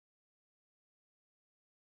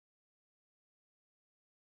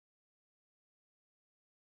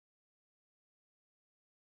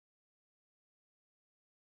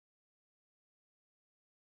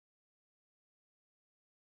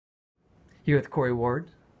Here with Corey Ward,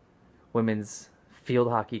 women's field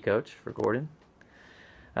hockey coach for Gordon.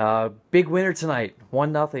 Big winner tonight,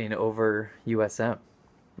 1-0 over USM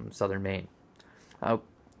from Southern Maine. Uh,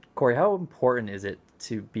 Corey, how important is it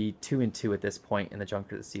to be 2-2 at this point in the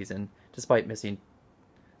juncture of the season, despite missing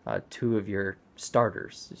two of your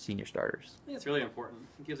starters, senior starters? I think it's really important.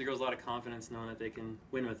 It gives the girls a lot of confidence knowing that they can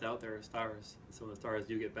win without their stars. So when the stars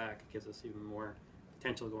do get back, it gives us even more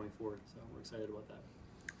potential going forward. So we're excited about that.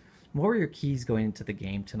 What were your keys going into the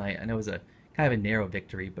game tonight? I know it was a kind of a narrow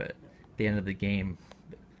victory, but at the end of the game,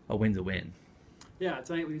 a win's a win. Yeah,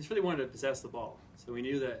 tonight we just really wanted to possess the ball. So we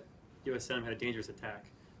knew that USM had a dangerous attack.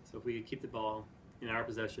 So if we could keep the ball in our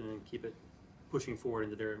possession and keep it pushing forward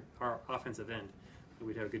into our offensive end,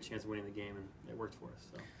 we'd have a good chance of winning the game, and it worked for us.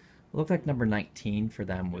 So. It looked like number 19 for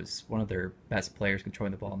them was one of their best players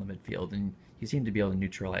controlling the ball in the midfield, and you seemed to be able to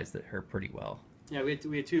neutralize her pretty well. Yeah, we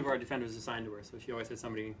had two of our defenders assigned to her, so she always had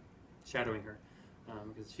somebody shadowing her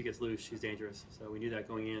because she gets loose, she's dangerous. So we knew that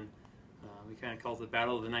going in. We kind of called it the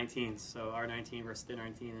battle of the 19s. So our 19 versus their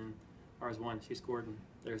 19, and ours won. She scored, and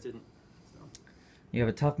theirs didn't. So. You have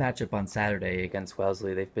a tough matchup on Saturday against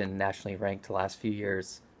Wellesley. They've been nationally ranked the last few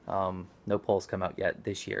years. No polls come out yet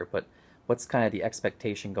this year, but what's kind of the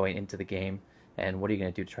expectation going into the game, and what are you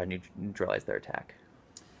going to do to try to neutralize their attack?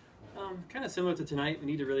 Kind of similar to tonight, we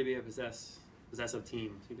need to really be a possessive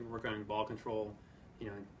team. So we need to work on ball control,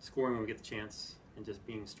 scoring when we get the chance, and just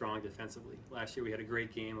being strong defensively. Last year we had a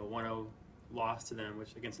great game, a 1-0 loss to them,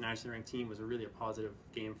 which against a nationally ranked team was really a positive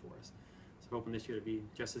game for us. So hoping this year to be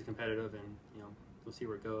just as competitive, and we'll see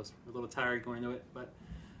where it goes. We're a little tired going into it, but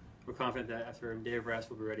we're confident that after a day of rest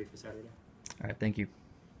we'll be ready for Saturday. All right, thank you.